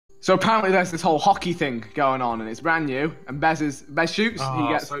So apparently there's this whole hockey thing going on, and it's brand new. And Bez shoots. Oh,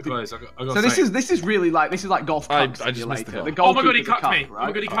 he gets so close. I got so this is really like golf. I just missed the goal. The oh my god, he goalkeeper's cucked cuck, me! right? Oh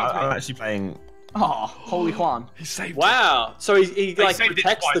my god, he cucked me! I'm actually playing. Oh, holy Juan! He saved it. Wow. So he like saved it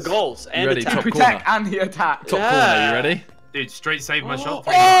protects the twice. goals and ready? attacks. Top Protect corner. and he attacks. Top corner, you ready? Dude, straight saved my shot.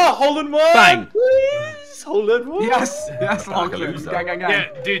 Oh, hole in one! Bang. Please, hole in one. Yes, Lachlan. loser. Gang. Yeah,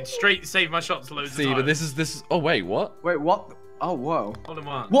 dude, straight saved my shots loads of See, times. but this is. Oh wait, what? Wait, what? Oh, whoa. Hold on,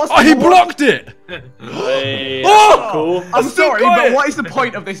 one. What's Oh, he blocked it. Hey, Oh! cool. I'm still sorry, quiet. but what is the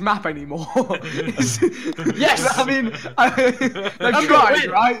point of this map anymore? Yes! I mean, they've tried, win.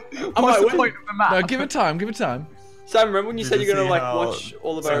 right? What's the win. point of the map? No, give it time. Give it time. Sam, remember when you said Did you're you gonna see like how- watch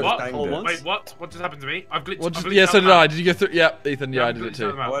all of Sorry, our what? whole Banged it. ones? Wait, what? What just happened to me? I've glitched. Well, I've just, glitched yeah, out so the did I. map. Did you go through? Yeah, Ethan. Yeah, I I've did it glitched too.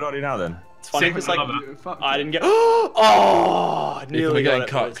 out the map. What do I do now then? It's funny Same because with like the lover. Fuck. I didn't get. Oh, Ethan, nearly we're getting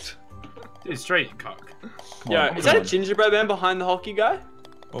got it. boys. cucked. Dude, straight cuck. Come Yeah, on, is come that a on. gingerbread man behind the hockey guy?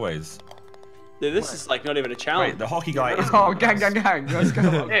 Always. Dude, this is like not even a challenge. Wait, the hockey guy is. Oh, gang. Let's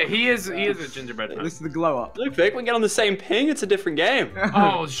go. Yeah, he is a gingerbread. This is the glow up. Look, Vic, we get on the same ping. It's a different game.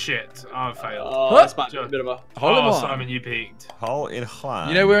 Oh shit! Oh, I failed. Oh, that's might be a Just- bit of a. Hold oh, on. Simon, you peaked. Hole in Juan.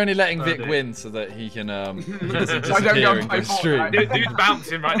 You know we're only letting Vic Birdie. win so that he can So I don't disappear go and play go stream. Fortnite. Dude's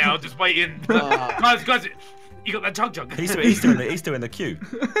bouncing right now, just waiting. Guys, you got that chug. He's doing the queue.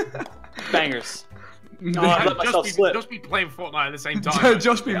 Bangers. No, I let myself slip. Just be playing Fortnite at the same time.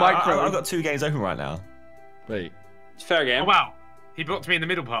 just be I've micro. got 2 games open right now. Wait. It's fair game. Oh wow, he blocked me in the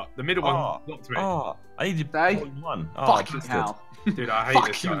middle part. The middle one blocked me. Oh, I need to They- hole in one. Oh, Fucking that's hell. Dude, I hate Fuck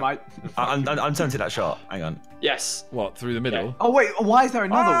this you, guy. mate. good. I'm tempted that shot. Hang on. Yes. What? Through the middle? Oh wait, why is there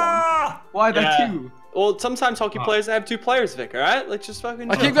another one? Ah! Why are there Yeah. two? Well, sometimes hockey players have 2 players, Vic. All right, like just fucking.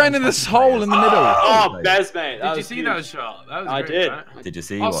 I keep going in this hole in the middle. Oh, Bez, mate. Did you see that shot? That was I great, did. right? Did you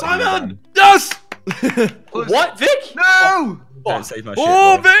see? Oh, what he Simon! Yes! What, Vic? No! Don't save my shit.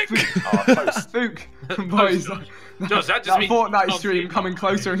 Oh, boy. Vic! Oh, post. Spook. Boys. Josh, that just That means Fortnite you stream can't coming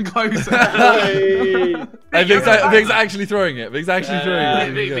closer and closer. Hey. Hey, Vic's actually throwing it. Vic's actually throwing Yeah, it.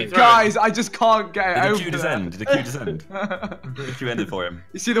 Vic, There you Vic, go. throw it. Guys, I just can't get it Did the over queue there. descend? Did the queue descend? The queue ended for him.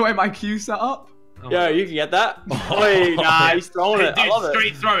 You see the way my queue set up? Yeah, you can get that. Oi, nah, he's throwing it. I Dude, love it.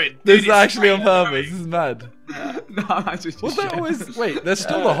 straight throw it. This Dude, is actually on straight purpose. throw This it. is mad. No, that's just Was there shit. always... Wait, there's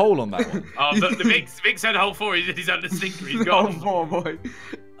still a hole on that one. Oh, the Vic said hole 4. He's under stinker. He's Oh, gone. 4, boy.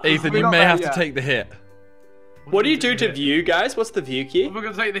 Ethan, We're you not may there have to yet. take the hit. What do you do to view, guys? What's the view key? We're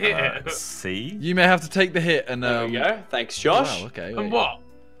gonna take the hit here. C. You may have to take the hit and... There we go. Thanks, Josh. Wow, okay. And wait. what?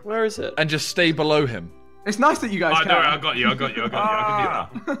 Where is it? And just stay below him. It's nice that you guys Oh, can. don't worry, I got you. I can do Ah.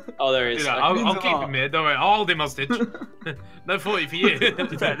 that. Oh, there he Do is. that. Okay. I'll means keep a lot. him here. Don't worry. I'll hold him hostage. No 40 for you.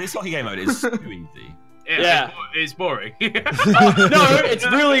 This hockey game mode is too easy. Yeah. It's boring. No, it's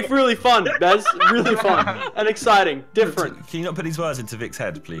really, really fun, Bez. Really fun and exciting. Different. Can you not put these words into Vic's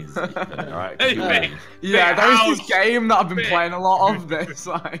head, please? Alright. Hey, Vic. Yeah, Vic, there is ouch. this game that I've been Vic. playing a lot of this,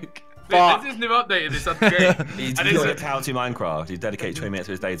 like. Vic, Fuck. There's this new update of this upgrade. He's And got it's- a how to Minecraft. He's dedicated 20 minutes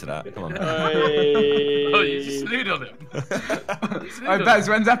of his day to that. Come on. Hey. Oh, you just slewed on him. Oh, Bez,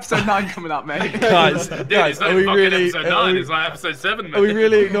 when's episode 9 coming up, mate? Guys, Dude, guys, it's not are we fucking really... episode 9, it's like episode 7, Are we man.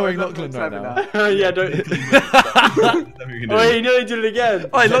 really ignoring Lachlan right now? Yeah, don't. Oh, Oh, he nearly did it again.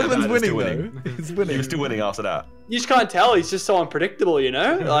 Oh, No, Lachlan's no, winning still though. winning. He's He winning. was still winning after that. You just can't tell. He's just so unpredictable, you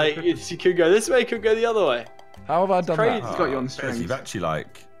know? Like, you could go this way, could go the other way. How have I done Crazy. that? He's got you on Bez, strings. You've actually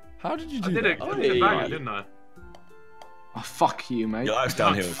like How did you I do did that? it. Oh, I did a yeah. banger, didn't I? Oh, fuck you, mate. your life's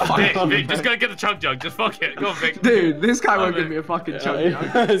downhill. Vic, just go get the chug jug. Just fuck it. Go on, Vic. Dude, this guy won't Oh, give me a fucking chug.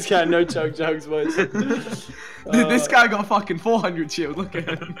 This guy, no chug jugs, boys. Dude, this guy got a fucking 400 shield. Look at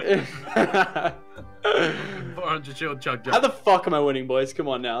him. 400 shield chug How jug. the fuck am I winning, boys? Come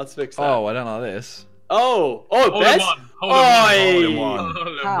on now, let's fix that. Oh, I don't know this. Oh, Hold in Bez? one. Hold Oi. in one. one. Hold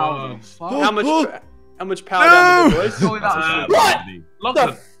in How one. the fuck? How much power down there, boys? Surely that was What? Lock The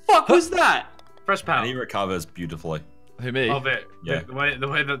them. fuck was that? Fresh And he power. recovers beautifully. Who, me? Of it. Yeah. The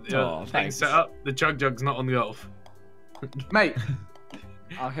way that Oh, thing's thanks. set up, the chug jug's not on the golf. Mate,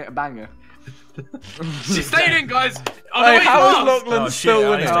 I'll hit a banger. She's staying in, guys. Oh, Hey, no, he's how is lost. Lachlan Oh, shit, still I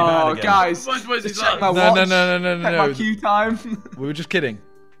winning? used to- bad Oh, again. guys, Boys, just he's check my lost. No, watch. no, no, no, no, Check no. my queue time. We were just kidding.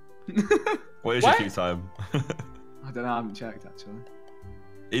 What is What? your queue time? I don't know, I haven't checked actually.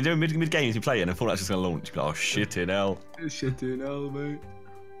 You know, mid games you play it and Fortnite's just gonna launch. You go, oh shit in hell. Shit in hell, mate.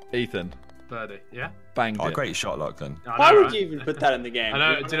 Ethan, Birdie, yeah? banged Oh, it. great shot, Lachlan. I know, Why would right? you even put that in the game? I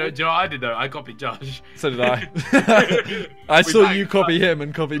know. Do you know what I did though? I copied Josh. So did I. I We saw back- you copy him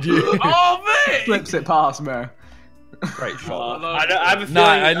and copied you. Oh, mate! Flips it past me. Great shot. I have a feeling.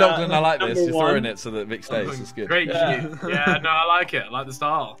 Nah, Lachlan, I like this. number You're one. throwing it so that Vic stays. It's good. Great Yeah. shoot. Yeah, no, I like it. I like the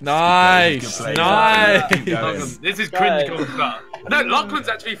style. Nice, Good play. nice. Keep going. Lachlan, this is cringe combat. No, Lachlan's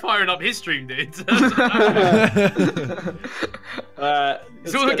actually firing up his stream, dude.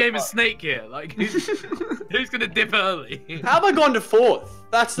 It's all a game of Snake here. Like, who's gonna dip early? How have I gone to 4th?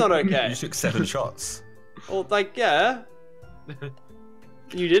 That's not okay. You took 7 shots. Well, like, yeah.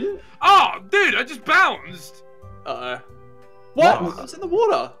 You didn't? Oh, dude, I just bounced. Uh-oh. What? What? I was in the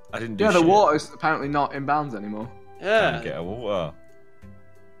water. I didn't do Yeah, the shit. water's apparently not in bounds anymore. Yeah. Get a water.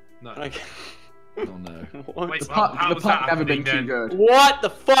 No. Okay. Oh no. What? Wait, The how puck was that never been happening too then? good. What the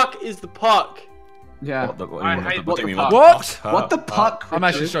fuck is the puck? Yeah. What the, what, I you want hate the- what do you the mean puck- What? What the puck? I'm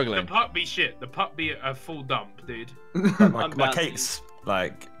actually Richard? The struggling. puck be shit. The puck be a full dump, dude. My I'm bouncing. cake's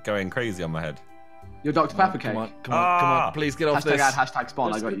like going crazy on my head. Your Dr. Pepper cake. Come on, come on, come on. Please get off Hashtag this. ad, hashtag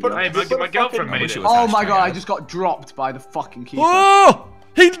spawn. I got you. Put- Hey, guys. my girlfriend I made wish it. it was Oh my hashtag god, I ad. just got dropped by the fucking keeper. Oh!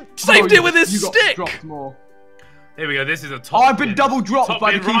 He saved Oh, it with his you got stick! dropped more. Here we go. This is a Oh, top. I've been bin. double dropped Top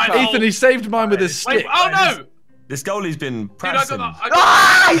by the bin right keeper. hole. Ethan, he saved mine with his Wait, stick. oh no! This goalie's been Dude, I got pressing. that.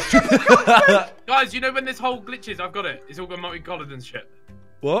 Ah! Guys, you know when this whole glitches, I've got it. It's all got multicolored and shit.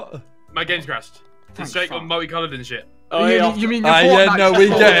 What? My game's crashed. It's straight got multicolored and shit. Oh, you, yeah. you mean your Yeah, Fortnite no, we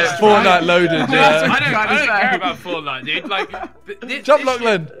chest get it. right? Fortnite loaded, I yeah. don't care about Fortnite, dude. Like, Jump,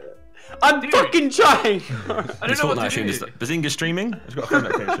 Lachlan. I'm Dude. fucking trying. I don't This know what Fortnite to stream do. is Bazinga streaming. It's got a phone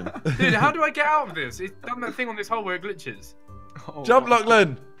notification. Dude, how do I get out of this? It's done that thing on this hole where it glitches. Oh, Jump, wow.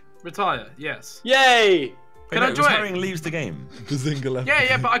 Lachlan. Retire, yes. Yay. Can I join? Retiring leaves the game. Bazinga left.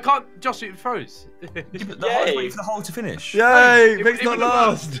 Yeah, but I can't. Josh, it froze. But the Yay. whole wait for the hole to finish. Yay! it- Vic's it not would've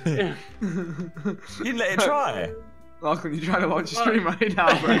last. You didn't let it try. Lachlan, you trying to launch a stream right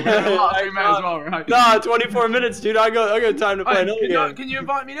now, bro? We may as well, right? Nah, 24 minutes, dude. I got time to play Hey, another game. can you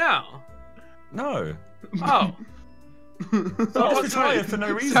invite me now? No. Oh. Just retire for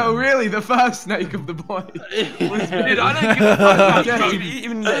no reason. So really, the first snake of the boy. Dude, I don't give a fuck about You Josh.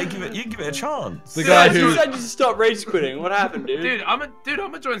 even let it give it. You give it a chance. The guy You who. said you to stop rage quitting. What happened, dude? Dude, I'm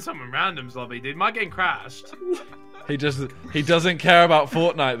gonna join someone random's lobby, dude. My game crashed. He doesn't care about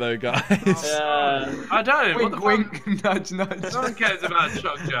Fortnite though, guys. Yeah. I don't. What the Wink, fuck? wink, nudge, nudge. No one cares about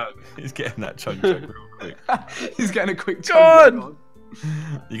Chuck Jug. He's getting that chug real quick. He's getting a quick Go chug on. on.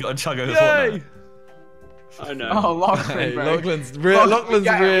 You got to chug over Yay! Fortnite. I know. Oh, Lachlan, Hey, bro. Lachlan's Lachlan,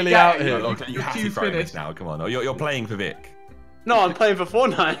 get it, really get out it. here. Look, you have to throw this now. Come on. You're playing for Vic. No, I'm playing for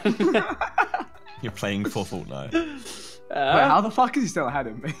Fortnite. You're playing for Fortnite. Wait, how the fuck is he still ahead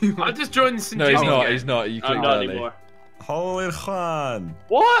of me? I just joined St. No, he's Jimmy's not. game. He's not. You I'm clicked not early. anymore. Holy Khan.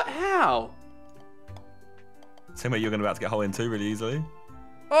 What? How? Same way you're about to get hole in two really easily.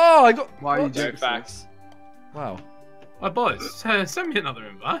 Oh, I got. Why are you Very doing facts. Wow. Oh, boys, send me another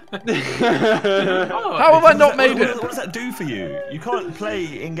invite. Oh, How have I not made What it? does that do for you? You can't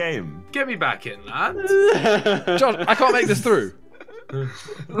play in game. Get me back in, lad. John, I can't make this through.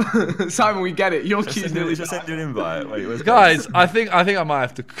 Simon, we get it. You're Just cute. send you an invite. Wait, where's Guys, I think I might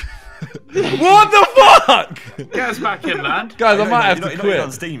have to. What the fuck? Get us back in, lad. Guys, I might have you're to not on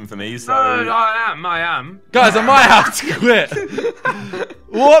quit. Steam for me, so. No, I am. Guys, I might have to quit.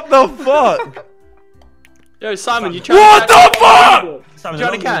 What the fuck? Yo, Simon, you trying What to the fuck? Simon,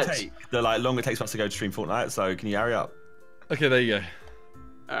 Johnny the longer Cats. the longer it takes for us to go to stream Fortnite, so can you hurry up? Okay, there you go.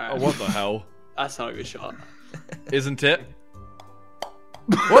 Alright. Oh, what the hell? That's not a good shot. Isn't it?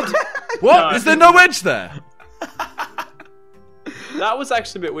 What? What? No. Is there no edge there? That was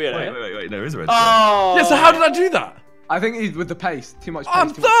actually a bit weird, eh? Wait, there is a red. Oh. Yeah, so how did I do that? I think he's with the pace. Too much pace.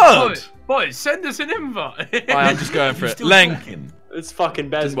 I'm too much third! Boys, send us an invite. I am just going for it. Still Leng. talking. It's fucking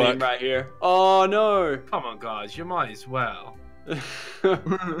Bez Didn't beam work. right here. Oh no. Come on, guys, you might as well.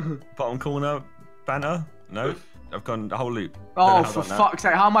 Bottom corner, banner. No, I've gone the whole loop. Oh, Don't know how for I've done fuck's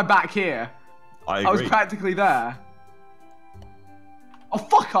sake. How am I back here? that. I I was agree. practically there. Oh,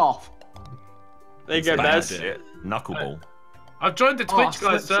 fuck off. There you go, That's Bez. it. Knuckleball. I've joined the Twitch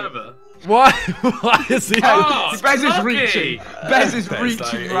guys slip server. Why? Why is he? Oh, Bez is lucky. reaching. Bez is Bez,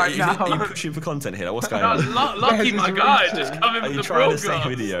 reaching like, right is now. Are you pushing for content here? What's going No, on? lucky Bez my is guy reaching. just coming Are with you the trying to say broadcast.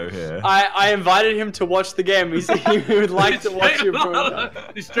 video here? I invited him to watch the game. He said he would like to watch it.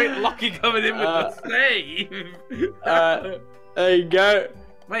 It's straight lucky coming in with the save. There you go.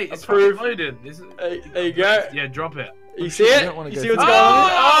 Wait, it's approve. fucking loaded. There you go. Yeah, drop it. You see you it? don't wanna You go see what's through going on?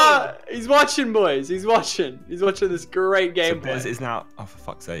 it. Ah, he's watching, boys. He's watching. He's watching this great So gameplay. Bez is now. Oh, for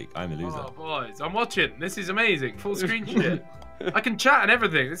fuck's sake! I'm a loser. Oh, boys, I'm watching. This is amazing. Full screen shit. I can chat and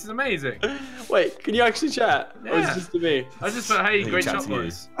everything. This is amazing. Wait, can you actually chat? Or is it Yeah. just to me? I just thought, hey, He great chats shot, to you.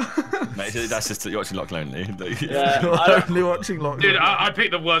 boys. Mate, that's just you're watching Lock Lonely. Yeah, You're I don't... only watching Lock. Dude, I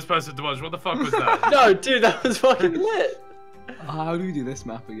picked the worst person to watch. What the fuck was that? No, dude, that was fucking lit. How do we do this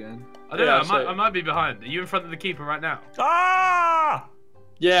map again? I don't Yeah, know. I might be behind. Are you in front of the keeper right now? Ah!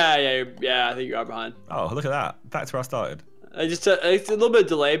 Yeah, I think you are behind. Oh, look at that. Back to where I started. It's a little bit of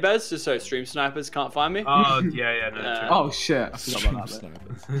delay, Bez, just so stream snipers can't find me. Oh, yeah, no, Yeah. true. Oh shit! I forgot about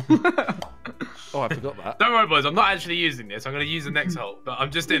that. Oh, I forgot that. Don't worry, boys. I'm not actually using this. I'm going to use the next hole. But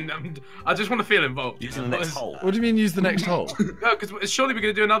I'm just in. I just want to feel involved. Using the next hole. What do you mean use the next hole? No, because surely we're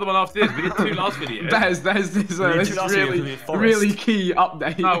going to do another one after this. We did 2 last videos. There's this two last videos really, with forest. really key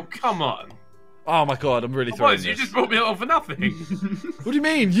update. Oh, come on. Oh my god, I'm really throwing Boys, you this. just brought me on for nothing. What do you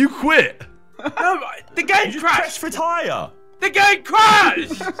mean? You quit? No, the game Just crashed. press retire. The game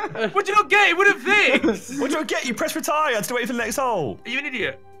crashed. What did you not get? It would have fixed. What do I get? You press retire to wait for the next hole. Are you an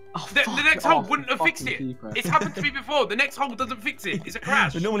idiot? Oh, The fuck next hole off, wouldn't have fixed fucking it. keeper. It's happened to me before. The next hole doesn't fix it. It's a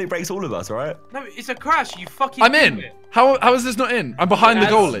crash. But normally it breaks all of us, right? No, it's a crash. You fucking. I'm do in. it. How is this not in? I'm behind the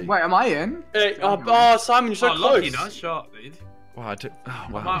Yes. goalie. Wait, am I in? Hey, oh, Simon, you're so Oh, close. lucky, nice shot, dude. Wow, I took. Oh,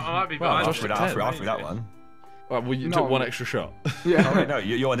 wow. I might be Wow, behind. Josh you. took After 10. that one. Well, you No. took one extra shot. Oh, Yeah. wait, no,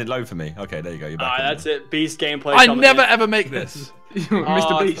 you ended low for me. Okay, there you go. You're back. in. Alright, that's it. Beast gameplay. I coming never in. ever make this. Mr.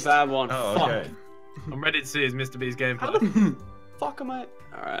 Oh, it's Beast. a bad one. Oh, Fuck. okay. I'm ready to see his Mr. Beast How gameplay. the fuck am I?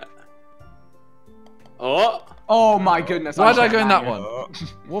 Alright. Oh. Oh my goodness. Why did I shot go in that man. one? Oh,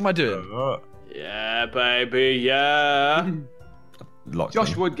 What am I doing? oh. Yeah, baby, yeah. Locked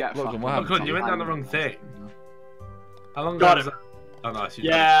Josh in. would get Look, fucking. what happened? Couldn't, you went down the wrong thing. How long Got ago was it. that? Oh, nice. You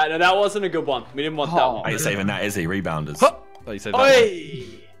Yeah, no, that wasn't a good one. We didn't want that Oh. one. Ain't saving that, is he? Rebounders. Huh. Oh, you said that one. Oi!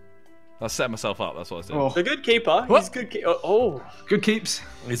 I set myself up. That's what I said. Oh, The good keeper. What? He's good. Oh, good keeps.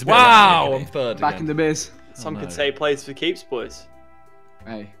 He's a bit Wow, of a- I'm third Back again. in the biz. some no. could say plays for keeps, boys.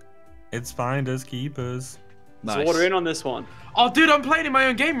 Hey. It's finders keepers. Nice. So order in on this one. Oh, dude, I'm playing in my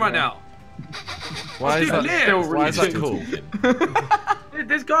own game right now. Why is Dude, that? Liam. Why is that Still cool? Dude,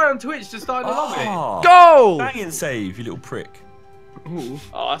 this guy on Twitch just started a lobby. Oh, Goal! banging save, you little prick. Ooh.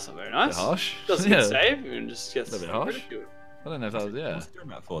 Oh, that's not very nice. Bit harsh. Doesn't Yeah. get save and just gets A bit harsh. ridiculed. I don't know if that was. Yeah. What's he doing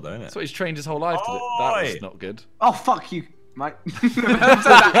that for, though, innit? That's what he's trained his whole life to do. That was not good. Oh fuck you, mate.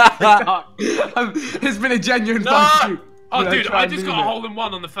 It's been a genuine No! fuck you. Oh, When dude, tried I just to got do a it. hole in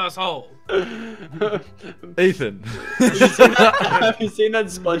one on the first hole. Ethan. Have you seen that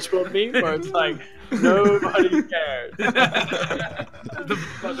SpongeBob meme where it's like nobody cares? the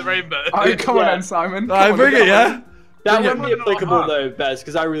rainbow. Alright, come on Yeah. then, Simon. I Come on, bring it, come yeah. on. That Yeah, wouldn't be no, applicable huh? though, Bez,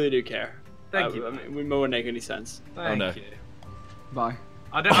 because I really do care. Thank you. I mean, we won't make any sense. Thank no. you. Bye.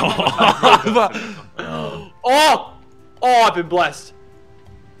 I don't know. Oh, I've been blessed.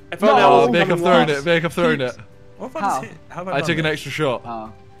 If only I Oh, wasn't Vic, I've coming thrown last. it. Vic, I've thrown it. What have I How? just hit? How have I I done took an this? extra shot.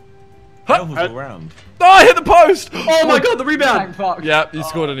 Oh. Elbows all round. Oh, I hit the post. Oh my god, the Thank rebound! fuck. Yeah, you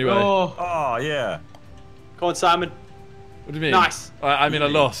scored anyway. Oh. Oh, yeah. Come on, Simon. What do you mean? Nice. I mean, I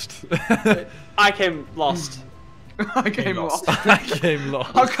lost. I came lost, I came lost. lost. I came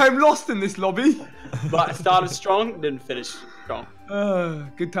lost. I came lost in this lobby. but I started strong, didn't finish strong.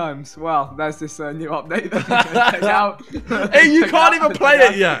 Good times. Well, there's this new update that we're gonna check out. Hey, you Check can't out. even play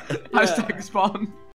it yet. Hashtag spawn.